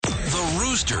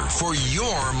booster for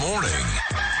your morning.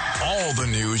 All the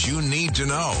news you need to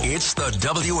know. It's the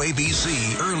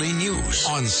WABC Early News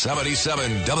on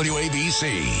 77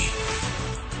 WABC.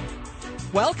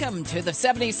 Welcome to the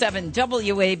 77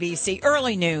 WABC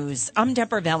Early News. I'm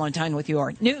Deborah Valentine with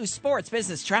your news, sports,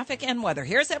 business, traffic, and weather.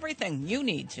 Here's everything you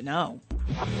need to know.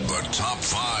 The top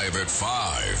 5 at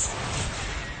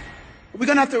 5. We're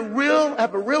going to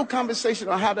have a real conversation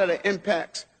on how that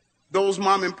impacts those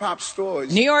mom and pop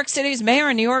stores. New York City's mayor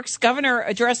and New York's governor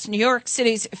addressed New York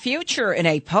City's future in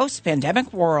a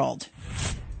post-pandemic world.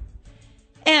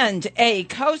 And a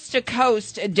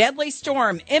coast-to-coast deadly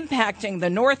storm impacting the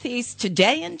Northeast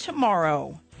today and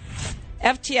tomorrow.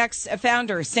 FTX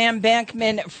founder Sam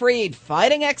Bankman-Fried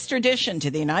fighting extradition to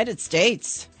the United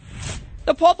States.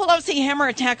 The Paul Pelosi hammer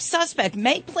attack suspect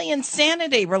may plead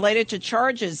insanity related to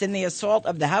charges in the assault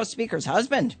of the House Speaker's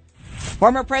husband.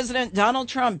 Former President Donald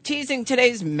Trump teasing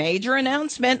today's major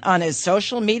announcement on his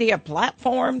social media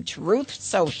platform, Truth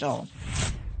Social.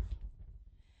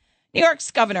 New York's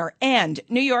governor and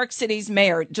New York City's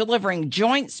mayor delivering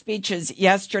joint speeches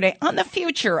yesterday on the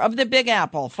future of the Big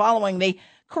Apple following the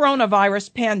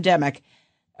coronavirus pandemic,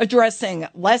 addressing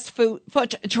less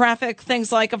foot traffic,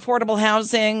 things like affordable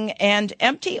housing and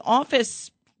empty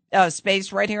office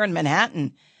space right here in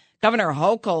Manhattan. Governor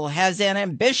Hochul has an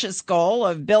ambitious goal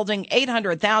of building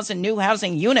 800,000 new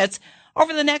housing units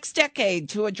over the next decade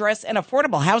to address an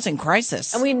affordable housing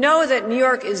crisis. And we know that New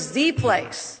York is the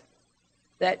place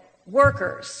that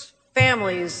workers,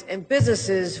 families, and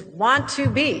businesses want to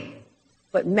be,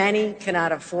 but many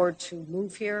cannot afford to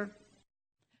move here.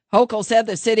 Hochul said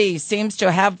the city seems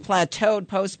to have plateaued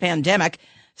post-pandemic,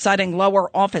 citing lower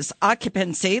office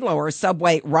occupancy, lower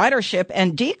subway ridership,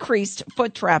 and decreased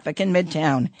foot traffic in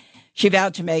Midtown. She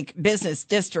vowed to make business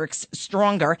districts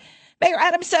stronger. Mayor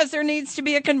Adams says there needs to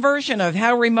be a conversion of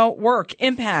how remote work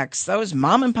impacts those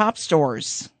mom and pop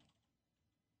stores.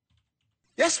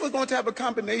 Yes, we're going to have a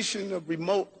combination of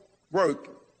remote work.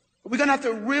 But we're going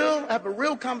to have a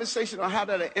real conversation on how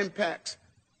that impacts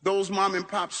those mom and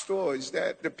pop stores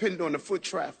that depend on the foot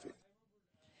traffic.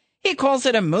 He calls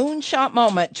it a moonshot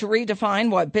moment to redefine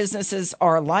what businesses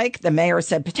are like. The mayor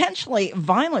said potentially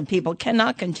violent people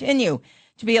cannot continue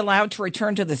to be allowed to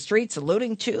return to the streets,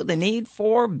 alluding to the need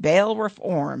for bail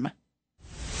reform.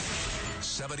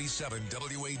 77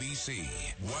 WABC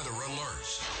Weather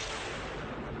Alerts.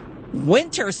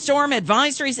 Winter storm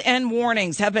advisories and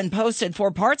warnings have been posted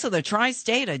for parts of the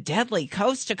tri-state. A deadly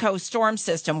coast-to-coast storm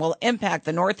system will impact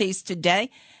the Northeast today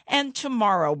and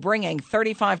tomorrow, bringing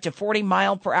 35 to 40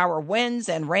 mile per hour winds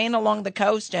and rain along the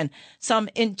coast and some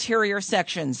interior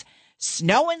sections.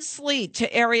 Snow and sleet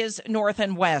to areas north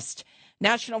and west.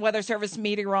 National Weather Service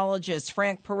meteorologist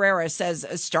Frank Pereira says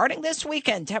starting this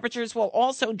weekend, temperatures will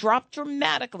also drop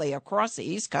dramatically across the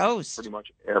East Coast. Pretty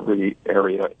much every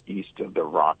area east of the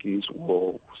Rockies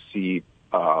will see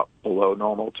below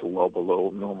normal to well below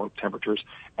normal temperatures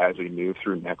as we move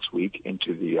through next week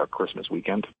into the Christmas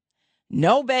weekend.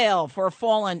 No bail for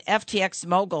fallen FTX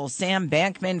mogul Sam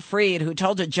Bankman-Fried, who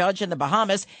told a judge in the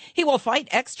Bahamas he will fight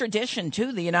extradition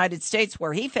to the United States,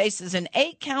 where he faces an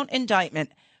 8-count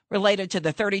indictment related to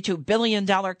the $32 billion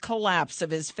collapse of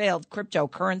his failed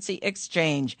cryptocurrency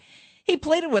exchange. He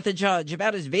pleaded with the judge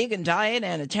about his vegan diet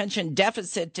and attention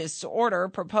deficit disorder,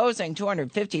 proposing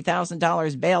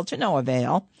 $250,000 bail to no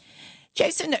avail.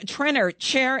 Jason Trenner,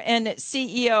 chair and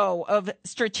CEO of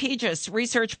Strategis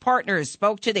Research Partners,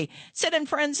 spoke to the Sid and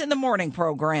Friends in the Morning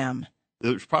program.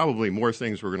 There's probably more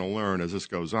things we're going to learn as this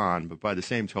goes on, but by the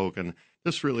same token,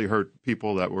 this really hurt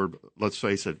people that were, let's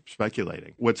face it,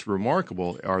 speculating. What's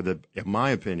remarkable are in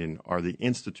my opinion, are the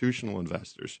institutional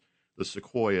investors, the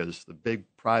Sequoias, the big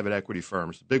private equity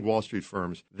firms, the big Wall Street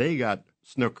firms. They got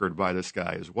snookered by this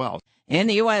guy as well. In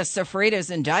the U.S., Fried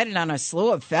is indicted on a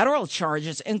slew of federal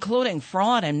charges, including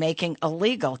fraud and making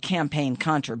illegal campaign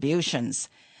contributions.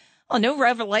 Well, new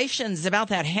revelations about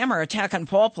that hammer attack on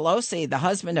Paul Pelosi, the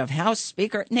husband of House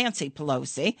Speaker Nancy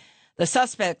Pelosi. The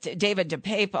suspect, David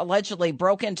DePape, allegedly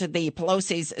broke into the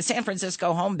Pelosi's San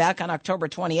Francisco home back on October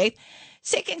 28th,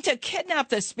 seeking to kidnap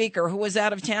the speaker who was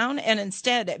out of town and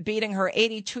instead beating her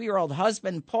 82-year-old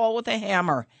husband, Paul, with a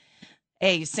hammer.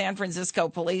 A San Francisco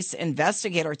police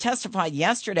investigator testified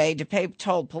yesterday. DePape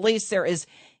told police there is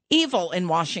evil in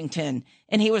Washington,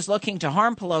 and he was looking to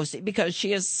harm Pelosi because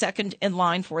she is second in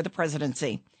line for the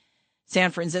presidency.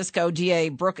 San Francisco DA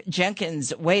Brooke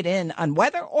Jenkins weighed in on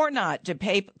whether or not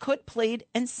DePape could plead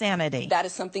insanity. That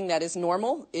is something that is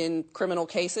normal in criminal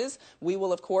cases. We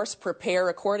will, of course, prepare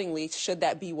accordingly should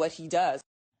that be what he does.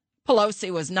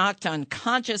 Pelosi was knocked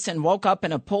unconscious and woke up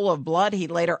in a pool of blood. He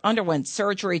later underwent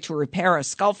surgery to repair a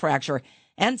skull fracture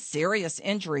and serious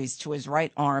injuries to his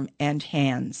right arm and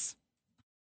hands.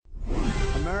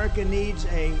 America needs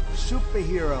a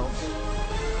superhero.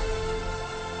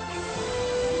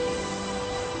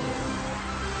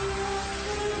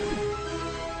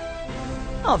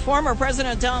 Well, former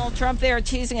President Donald Trump there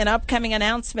teasing an upcoming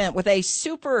announcement with a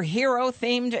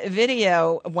superhero-themed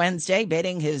video Wednesday,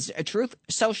 baiting his Truth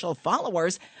Social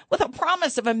followers with a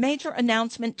promise of a major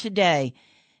announcement today.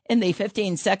 In the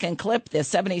 15-second clip, the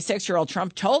 76-year-old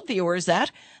Trump told viewers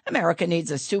that America needs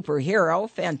a superhero.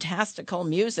 Fantastical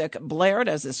music blared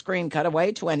as the screen cut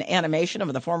away to an animation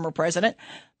of the former president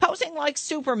posing like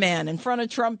Superman in front of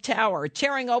Trump Tower,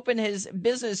 tearing open his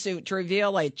business suit to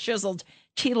reveal a chiseled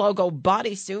T-logo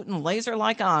bodysuit and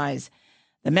laser-like eyes.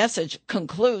 The message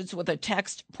concludes with a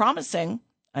text promising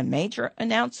a major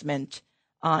announcement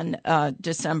on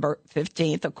December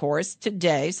 15th, of course,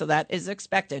 today. So that is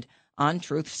expected on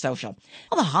Truth Social.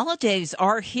 Well, the holidays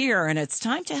are here, and it's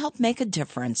time to help make a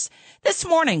difference. This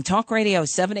morning, Talk Radio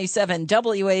 77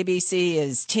 WABC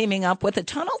is teaming up with the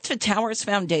Tunnel to Towers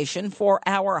Foundation for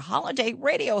our holiday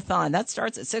radiothon. That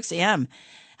starts at 6 a.m.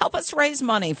 Help us raise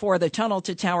money for the Tunnel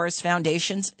to Towers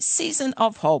Foundation's Season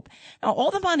of Hope. Now,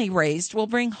 all the money raised will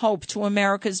bring hope to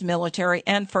America's military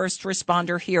and first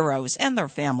responder heroes and their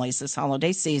families this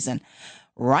holiday season.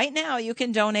 Right now, you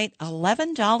can donate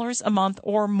 $11 a month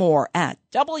or more at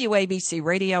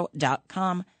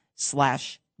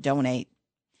wabcradio.com/donate.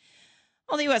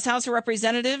 Well, the U.S. House of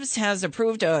Representatives has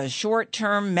approved a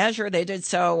short-term measure. They did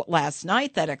so last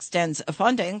night that extends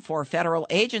funding for federal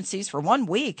agencies for 1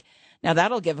 week. Now,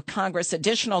 that'll give Congress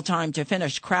additional time to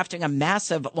finish crafting a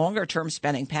massive longer-term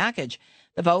spending package.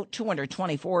 The vote,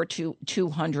 224 to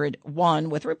 201,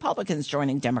 with Republicans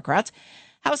joining Democrats.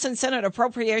 House and Senate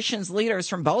appropriations leaders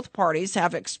from both parties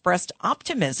have expressed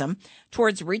optimism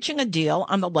towards reaching a deal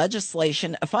on the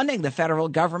legislation funding the federal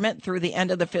government through the end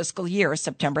of the fiscal year,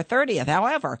 September 30th.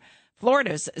 However,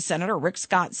 Florida's Senator Rick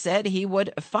Scott said he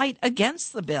would fight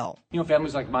against the bill. You know,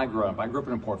 families like mine grew up. I grew up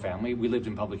in a poor family. We lived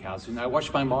in public housing. I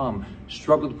watched my mom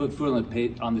struggle to put food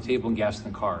on the table and gas in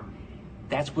the car.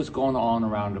 That's what's going on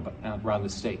around the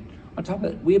state. On top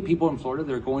of it, we have people in Florida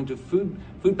that are going to food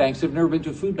banks that have never been to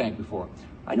a food bank before.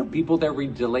 I know people that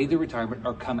delay their retirement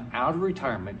or come out of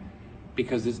retirement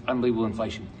because there's unbelievable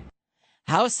inflation.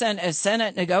 House and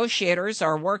Senate negotiators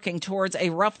are working towards a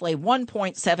roughly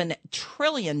 $1.7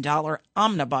 trillion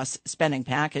omnibus spending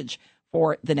package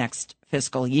for the next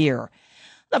fiscal year.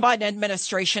 The Biden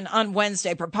administration on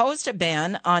Wednesday proposed a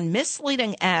ban on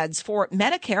misleading ads for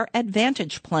Medicare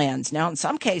Advantage plans. Now, in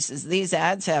some cases, these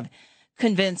ads have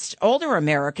convinced older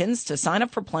Americans to sign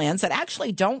up for plans that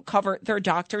actually don't cover their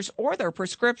doctors or their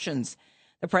prescriptions.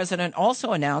 The president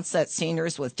also announced that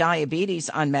seniors with diabetes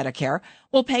on Medicare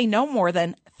will pay no more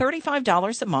than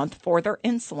 $35 a month for their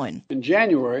insulin. In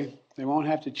January, they won't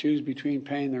have to choose between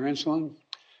paying for their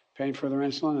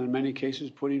insulin, and in many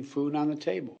cases, putting food on the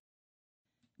table.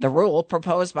 The rule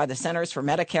proposed by the Centers for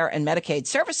Medicare and Medicaid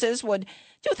Services would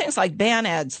do things like ban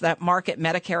ads that market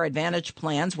Medicare Advantage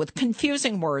plans with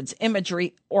confusing words,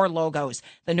 imagery, or logos.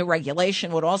 The new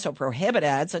regulation would also prohibit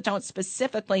ads that don't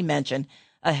specifically mention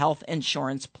a health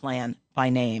insurance plan by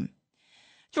name.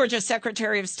 Georgia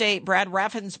Secretary of State Brad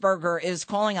Raffensperger is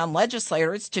calling on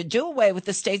legislators to do away with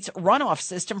the state's runoff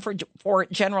system for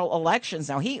general elections.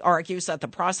 Now, he argues that the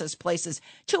process places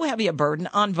too heavy a burden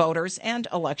on voters and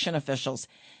election officials.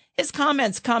 His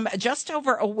comments come just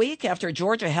over a week after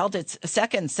Georgia held its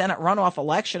second Senate runoff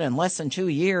election in less than 2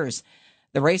 years.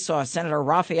 The race saw Senator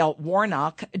Raphael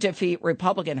Warnock defeat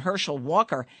Republican Herschel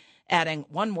Walker, adding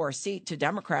one more seat to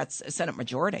Democrats' Senate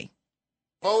majority.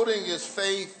 Voting is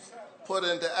faith put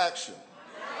into action.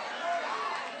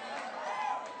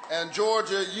 And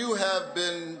Georgia, you have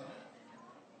been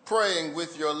praying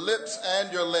with your lips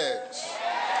and your legs.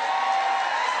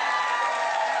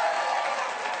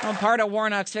 Well, part of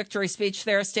Warnock's victory speech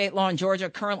there, state law in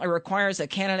Georgia currently requires a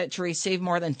candidate to receive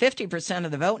more than 50% of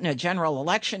the vote in a general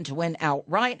election to win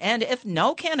outright. And if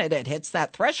no candidate hits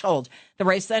that threshold, the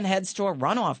race then heads to a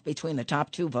runoff between the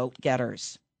top two vote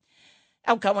getters.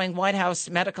 Outgoing White House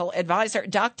medical advisor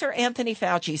Dr. Anthony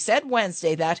Fauci said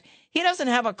Wednesday that he doesn't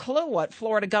have a clue what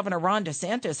Florida Governor Ron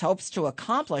DeSantis hopes to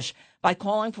accomplish by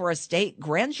calling for a state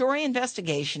grand jury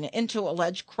investigation into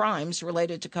alleged crimes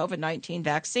related to COVID-19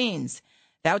 vaccines.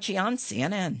 Fauci on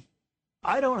CNN.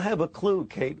 I don't have a clue,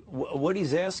 Kate, what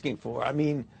he's asking for. I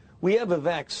mean, we have a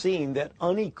vaccine that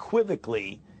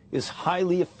unequivocally is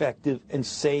highly effective and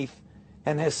safe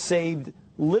and has saved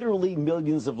literally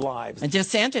millions of lives. And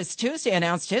DeSantis Tuesday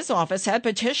announced his office had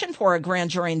petitioned for a grand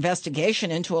jury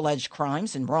investigation into alleged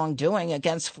crimes and wrongdoing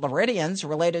against Floridians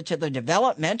related to the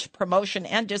development, promotion,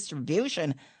 and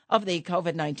distribution of the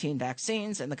COVID-19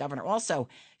 vaccines. And the governor also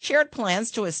shared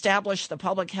plans to establish the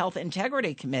Public Health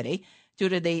Integrity Committee due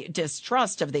to the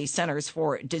distrust of the Centers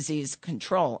for Disease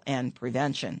Control and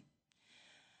Prevention.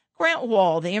 Grant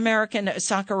Wahl, the American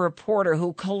soccer reporter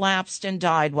who collapsed and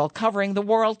died while covering the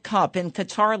World Cup in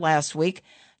Qatar last week,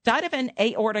 died of an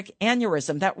aortic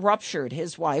aneurysm that ruptured,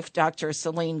 his wife, Dr.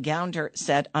 Celine Gounder,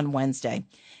 said on Wednesday.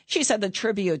 She said the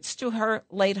tributes to her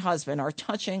late husband are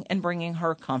touching and bringing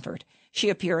her comfort. She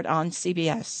appeared on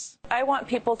CBS. I want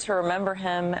people to remember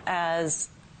him as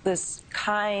this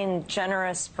kind,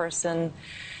 generous person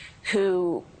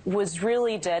who was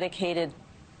really dedicated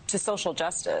to social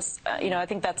justice. I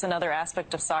think that's another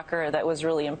aspect of soccer that was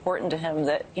really important to him,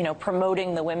 that,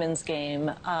 promoting the women's game,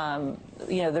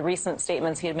 the recent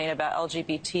statements he had made about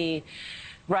LGBT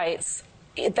rights,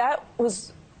 that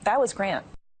was Grant.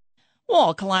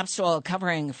 Wahl collapsed while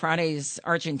covering Friday's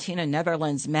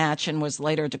Argentina-Netherlands match and was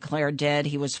later declared dead.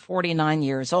 He was 49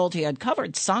 years old. He had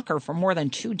covered soccer for more than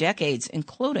 2 decades,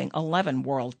 including 11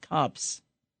 World Cups.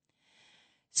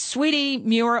 Sweetie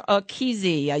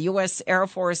Murakizi, a U.S. Air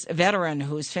Force veteran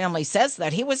whose family says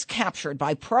that he was captured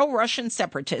by pro-Russian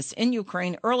separatists in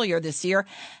Ukraine earlier this year,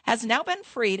 has now been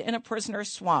freed in a prisoner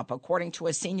swap, according to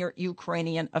a senior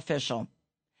Ukrainian official.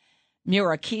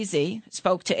 Murakizi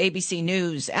spoke to ABC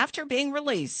News after being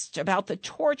released about the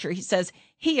torture he says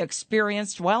he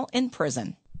experienced while in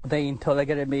prison. They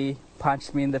interrogated me,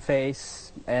 punched me in the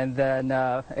face, and then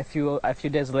a few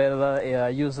days later,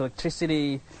 used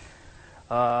electricity,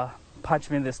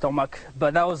 punched me in the stomach.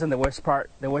 But that wasn't the worst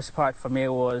part. The worst part for me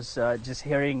was just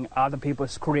hearing other people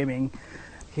screaming,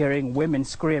 hearing women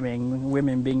screaming,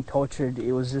 women being tortured.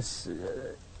 It was just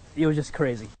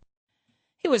crazy.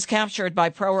 He was captured by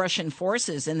pro-Russian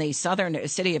forces in the southern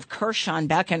city of Kherson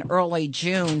back in early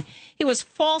June. He was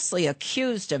falsely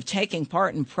accused of taking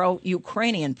part in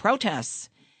pro-Ukrainian protests.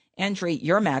 Andriy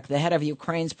Yermak, the head of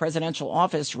Ukraine's presidential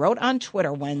office, wrote on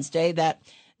Twitter Wednesday that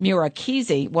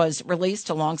Murakizi was released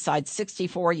alongside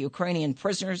 64 Ukrainian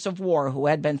prisoners of war who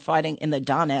had been fighting in the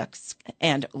Donetsk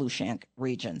and Luhansk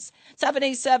regions.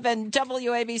 77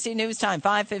 WABC News Time,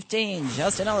 5:15.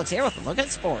 Justin Ellick here with a look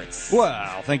at sports.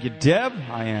 Well, thank you, Deb.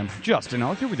 I am Justin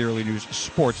Ellick here with the early news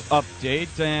sports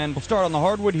update. And we'll start on the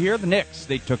hardwood here. The Knicks,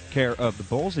 they took care of the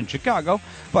Bulls in Chicago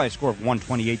by a score of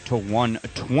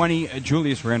 128-120.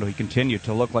 Julius Randle, he continued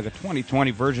to look like a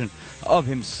 2020 version of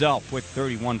himself with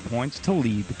 31 points to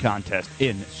lead the contest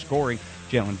in scoring.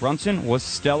 Jalen Brunson was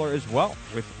stellar as well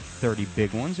with 30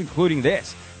 big ones, including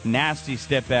this nasty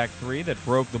step-back three that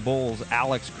broke the Bulls'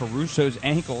 Alex Caruso's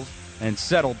ankles and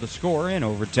settled the score in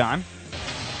overtime.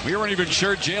 We weren't even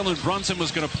sure Jalen Brunson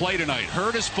was going to play tonight.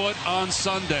 Hurt his foot on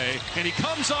Sunday, and he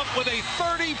comes up with a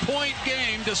 30-point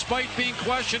game despite being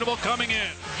questionable coming in.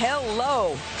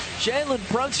 Hello. Jalen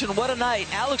Brunson, what a night.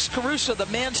 Alex Caruso, the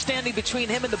man standing between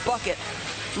him and the bucket.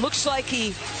 Looks like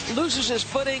he loses his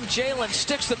footing. Jalen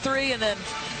sticks the three, and then,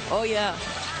 oh yeah,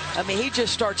 he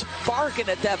just starts barking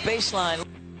at that baseline.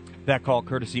 That call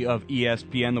courtesy of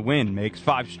ESPN. The win makes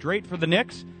 5 straight for the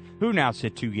Knicks, who now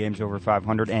sit 2 games over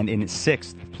 500 and in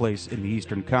 6th place in the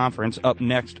Eastern Conference. Up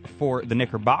next for the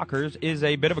Knickerbockers is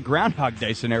a bit of a Groundhog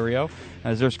Day scenario,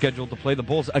 as they're scheduled to play the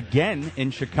Bulls again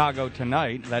in Chicago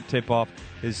tonight. That tip-off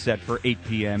is set for 8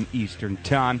 p.m. Eastern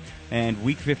Time. And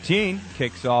Week 15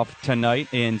 kicks off tonight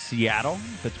in Seattle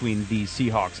between the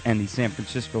Seahawks and the San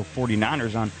Francisco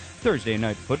 49ers on Thursday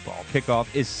Night Football.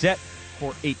 Kickoff is set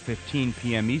for 8:15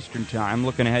 p.m. Eastern Time.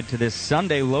 Looking ahead to this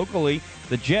Sunday locally,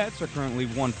 the Jets are currently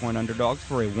 1-point underdogs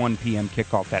for a 1 p.m.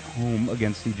 kickoff at home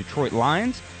against the Detroit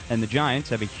Lions, and the Giants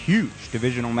have a huge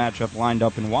divisional matchup lined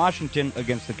up in Washington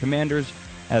against the Commanders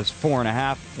as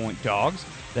 4.5-point dogs.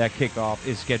 That kickoff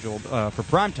is scheduled for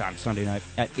primetime Sunday night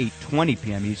at 8:20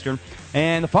 p.m. Eastern.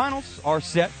 And the finals are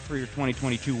set for your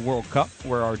 2022 World Cup,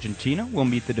 where Argentina will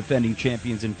meet the defending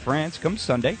champions in France come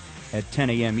Sunday at 10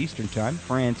 a.m. Eastern Time.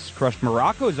 France crushed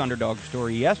Morocco's underdog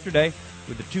story yesterday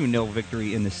with a 2-0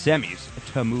 victory in the semis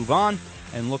to move on.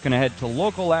 And looking ahead to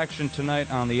local action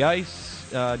tonight on the ice,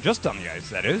 just on the ice,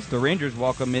 that is, the Rangers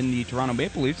welcome in the Toronto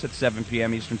Maple Leafs at 7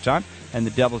 p.m. Eastern Time, and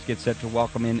the Devils get set to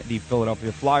welcome in the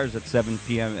Philadelphia Flyers at 7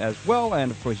 p.m. as well. And,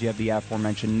 of course, you have the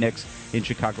aforementioned Knicks in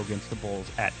Chicago against the Bulls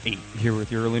at 8. Here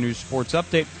with your early news sports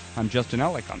update, I'm Justin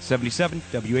Ellick on 77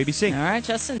 WABC. All right,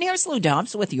 Justin. Here's Lou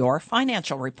Dobbs with your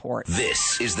financial report.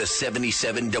 This is the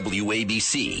 77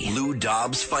 WABC Lou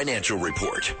Dobbs Financial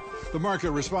Report. The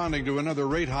market responding to another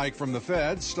rate hike from the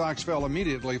Fed. Stocks fell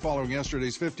immediately following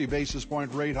yesterday's 50 basis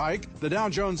point rate hike. The Dow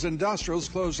Jones Industrials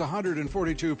closed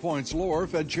 142 points lower.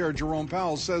 Fed Chair Jerome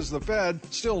Powell says the Fed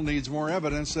still needs more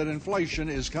evidence that inflation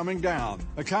is coming down.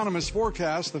 Economists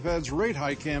forecast the Fed's rate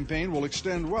hike campaign will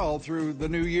extend well through the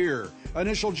new year.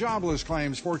 Initial jobless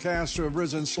claims forecast to have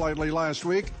risen slightly last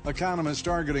week. Economists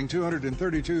targeting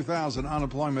 232,000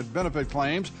 unemployment benefit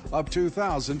claims, up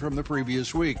 2,000 from the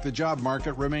previous week. The job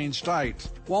market remains tight.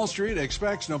 Wall Street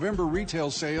expects November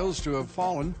retail sales to have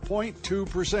fallen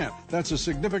 0.2%. That's a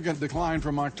significant decline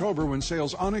from October when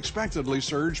sales unexpectedly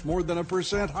surged more than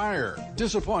 1% higher.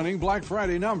 Disappointing Black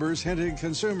Friday numbers hinting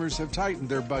consumers have tightened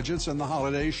their budgets in the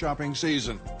holiday shopping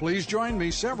season. Please join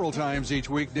me several times each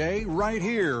weekday right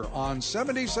here on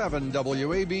 77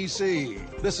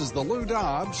 WABC. This is the Lou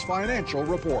Dobbs Financial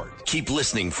Report. Keep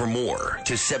listening for more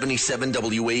to 77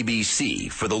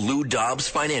 WABC for the Lou Dobbs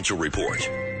Financial Report.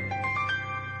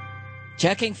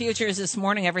 Checking futures this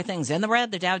morning, everything's in the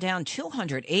red. The Dow down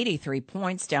 283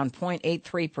 points, down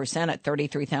 0.83% at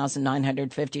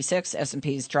 33,956.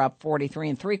 S&P's dropped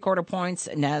 43 3/4 points.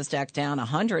 NASDAQ down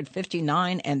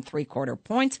 159 3/4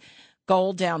 points.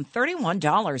 Gold down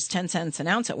 $31.10 an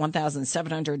ounce at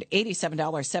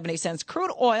 $1,787.70.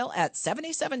 Crude oil at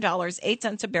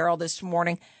 $77.08 a barrel this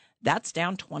morning. That's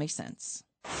down 20 cents.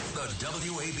 The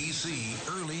WABC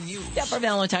Early News. Deborah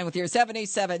Valentine with your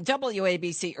 77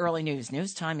 WABC Early News.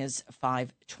 News time is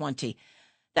 5:20.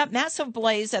 That massive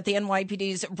blaze at the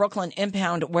NYPD's Brooklyn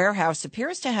impound warehouse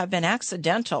appears to have been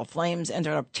accidental. Flames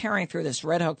ended up tearing through this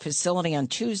Red Hook facility on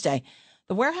Tuesday.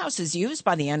 The warehouse is used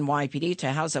by the NYPD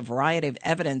to house a variety of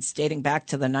evidence dating back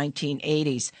to the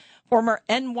 1980s. Former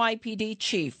NYPD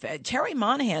Chief Terry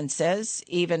Monahan says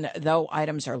even though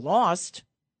items are lost,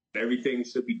 everything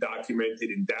should be documented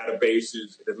in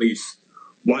databases. At least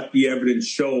what the evidence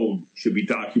showed should be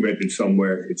documented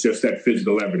somewhere. It's just that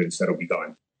physical evidence that'll be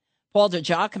gone. Paul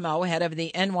DiGiacomo, head of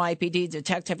the NYPD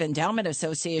Detective Endowment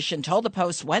Association, told the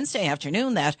Post Wednesday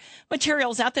afternoon that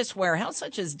materials at this warehouse,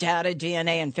 such as data,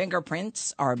 DNA, and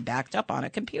fingerprints, are backed up on a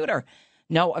computer.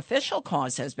 No official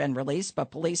cause has been released,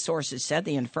 but police sources said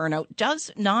the inferno does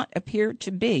not appear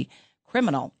to be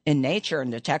criminal in nature,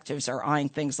 and detectives are eyeing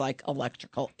things like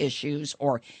electrical issues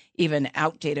or even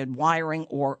outdated wiring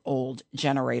or old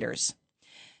generators.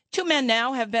 2 men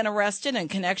now have been arrested in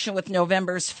connection with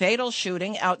November's fatal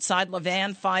shooting outside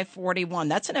Levan 541.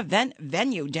 That's an event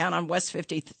venue down on West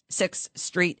 56th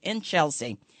Street in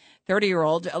Chelsea.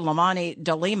 30-year-old Lamani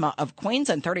DeLima of Queens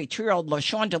and 32-year-old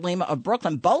LaShawn DeLima of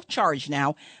Brooklyn, both charged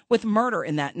now with murder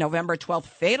in that November 12th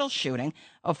fatal shooting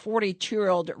of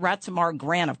 42-year-old Ratzamar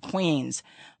Grant of Queens.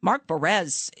 Mark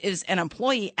Perez is an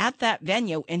employee at that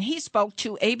venue, and he spoke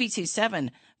to ABC7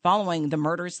 following the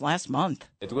murders last month.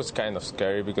 It was kind of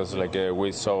scary because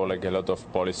we saw a lot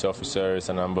of police officers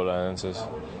and ambulances.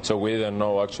 So we didn't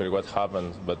know actually what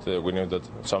happened, but we knew that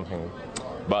something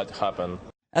bad happened.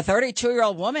 A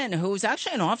 32-year-old woman who's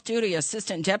actually an off-duty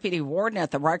assistant deputy warden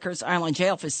at the Rikers Island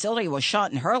jail facility was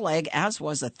shot in her leg, as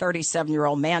was a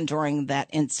 37-year-old man during that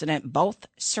incident. Both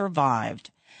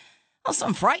survived. Well,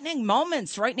 some frightening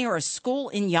moments right near a school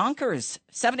in Yonkers.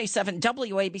 77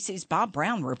 WABC's Bob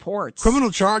Brown reports.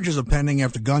 Criminal charges are pending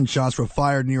after gunshots were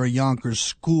fired near a Yonkers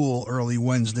school early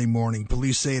Wednesday morning.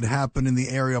 Police say it happened in the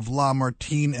area of La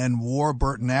Martine and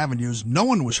Warburton Avenues. No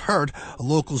one was hurt. A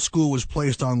local school was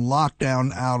placed on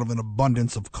lockdown out of an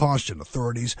abundance of caution.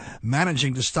 Authorities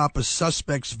managing to stop a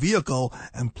suspect's vehicle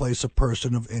and place a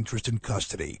person of interest in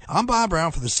custody. I'm Bob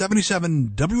Brown for the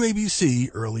 77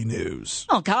 WABC Early News.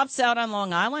 Well, cops out on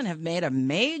Long Island have made a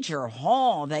major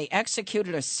haul. They executed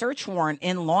a search warrant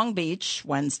in Long Beach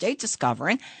Wednesday,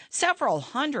 discovering several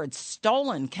hundred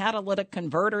stolen catalytic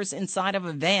converters inside of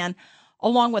a van,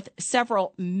 along with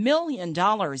several $1 million,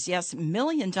 yes, $1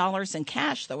 million in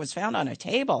cash that was found on a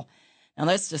table. Now,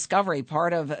 this discovery,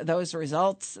 part of those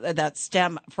results that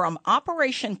stem from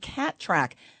Operation Cat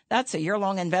Track. That's a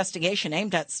year-long investigation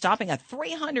aimed at stopping a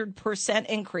 300%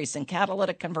 increase in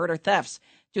catalytic converter thefts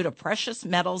due to precious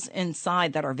metals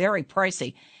inside that are very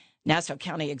pricey. Nassau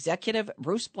County Executive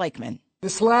Bruce Blakeman.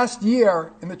 This last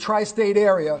year in the tri-state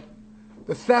area,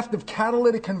 the theft of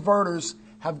catalytic converters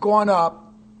have gone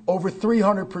up over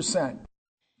 300%.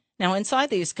 Now,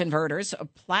 inside these converters,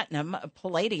 platinum,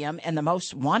 palladium, and the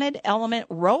most wanted element,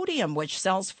 rhodium, which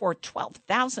sells for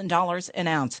 $12,000 an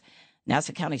ounce.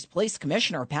 Nassau County's Police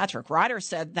Commissioner Patrick Ryder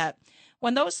said that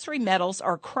when those three metals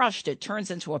are crushed, it turns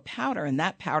into a powder, and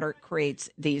that powder creates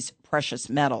these precious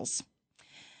metals.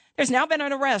 There's now been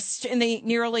an arrest in the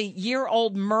nearly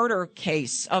year-old murder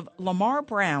case of Lamar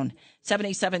Brown.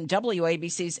 77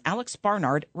 WABC's Alex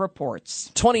Barnard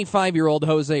reports. 25-year-old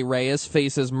Jose Reyes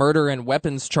faces murder and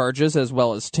weapons charges as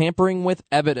well as tampering with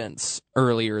evidence.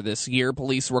 Earlier this year,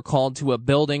 police were called to a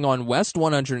building on West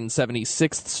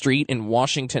 176th Street in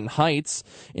Washington Heights.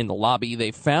 In the lobby,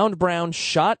 they found Brown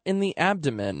shot in the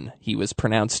abdomen. He was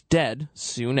pronounced dead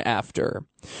soon after.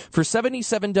 For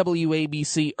 77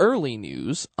 WABC Early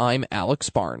News, I'm Alex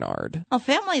Barnard. Well,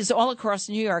 families all across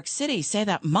New York City say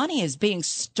that money is being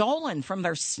stolen from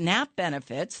their SNAP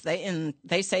benefits. They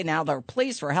say now their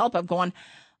pleas for help have gone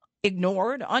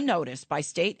ignored, unnoticed by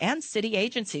state and city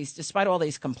agencies, despite all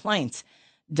these complaints.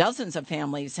 Dozens of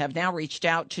families have now reached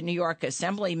out to New York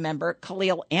Assembly member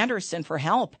Khalil Anderson for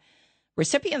help.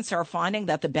 Recipients are finding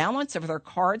that the balance of their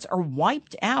cards are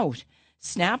wiped out.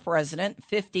 SNAP resident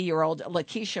 50-year-old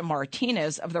Lakeisha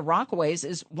Martinez of the Rockaways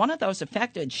is one of those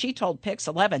affected. She told Pix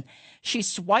 11 she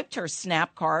swiped her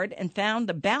SNAP card and found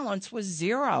the balance was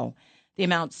zero. The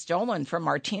amount stolen from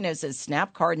Martinez's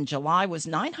SNAP card in July was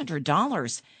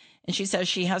 $900. And she says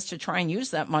she has to try and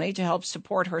use that money to help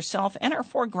support herself and her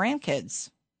 4 grandkids.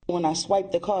 When I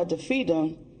swiped the card to feed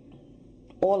them,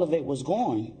 all of it was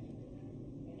gone.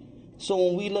 So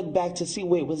when we look back to see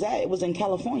where it was at, it was in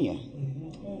California.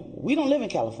 We don't live in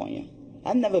California.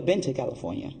 I've never been to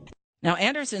California. Now,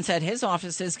 Anderson said his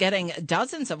office is getting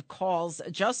dozens of calls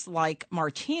just like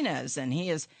Martinez, and he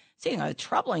is seeing a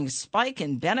troubling spike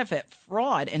in benefit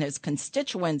fraud in his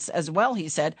constituents as well, he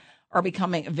said, are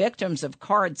becoming victims of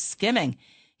card skimming.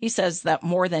 He says that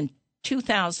more than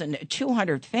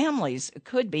 2,200 families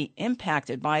could be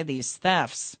impacted by these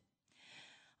thefts.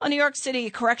 A New York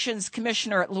City Corrections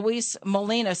Commissioner Luis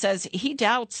Molina says he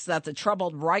doubts that the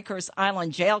troubled Rikers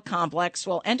Island jail complex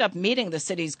will end up meeting the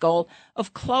city's goal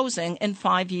of closing in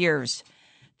 5 years.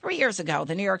 3 years ago,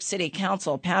 the New York City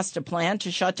Council passed a plan to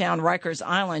shut down Rikers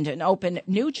Island and open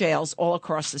new jails all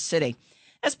across the city.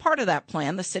 As part of that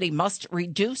plan, the city must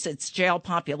reduce its jail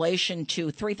population to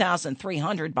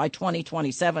 3,300 by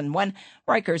 2027 when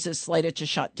Rikers is slated to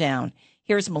shut down.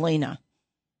 Here's Molina.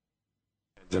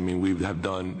 I mean, we have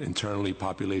done internally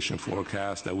population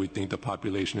forecasts that we think the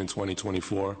population in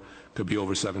 2024 could be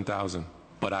over 7,000.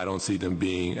 But I don't see them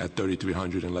being at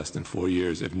 3,300 in less than 4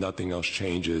 years if nothing else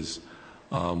changes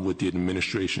with the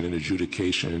administration and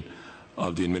adjudication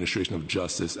of the administration of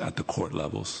justice at the court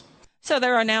levels. So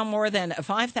there are now more than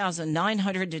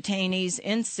 5,900 detainees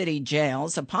in city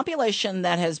jails, a population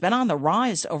that has been on the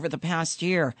rise over the past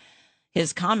year.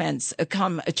 His comments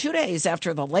come 2 days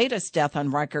after the latest death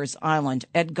on Rikers Island.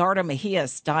 Edgardo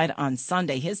Mejias died on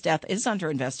Sunday. His death is under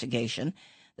investigation.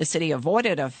 The city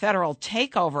avoided a federal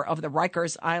takeover of the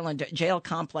Rikers Island jail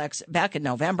complex back in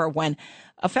November when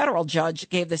a federal judge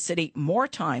gave the city more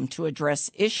time to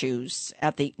address issues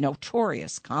at the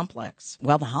notorious complex.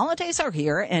 Well, the holidays are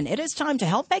here, and it is time to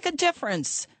help make a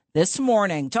difference. This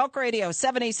morning, Talk Radio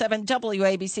 77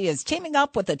 WABC is teaming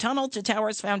up with the Tunnel to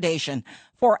Towers Foundation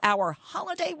for our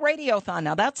holiday radiothon.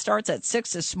 Now, that starts at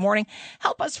 6 this morning.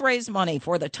 Help us raise money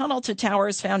for the Tunnel to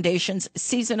Towers Foundation's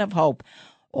Season of Hope.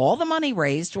 All the money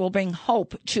raised will bring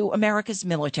hope to America's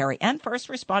military and first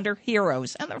responder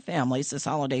heroes and their families this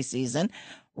holiday season.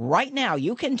 Right now,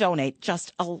 you can donate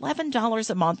just $11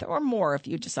 a month or more if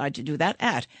you decide to do that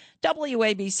at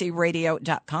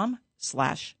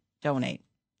WABCRadio.com/donate.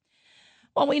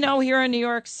 Well, we know here in New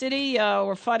York City,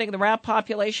 we're fighting the rat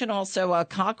population, also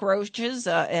cockroaches,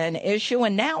 an issue.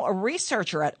 And now a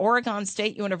researcher at Oregon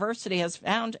State University has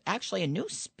found actually a new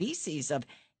species of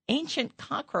ancient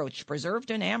cockroach preserved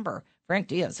in amber. Frank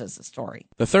Diaz has the story.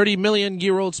 The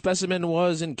 30-million-year-old specimen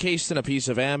was encased in a piece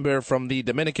of amber from the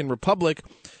Dominican Republic.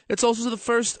 It's also the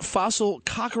first fossil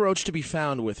cockroach to be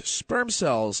found with sperm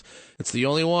cells. It's the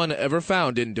only one ever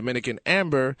found in Dominican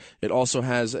amber. It also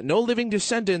has no living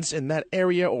descendants in that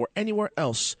area or anywhere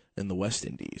else in the West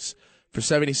Indies. For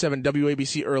 77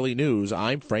 WABC Early News,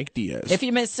 I'm Frank Diaz. If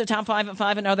you missed the top 5 at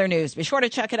 5 and other news, be sure to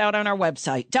check it out on our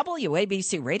website,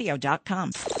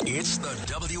 WABCRadio.com. It's the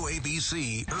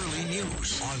WABC Early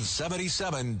News on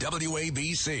 77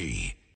 WABC.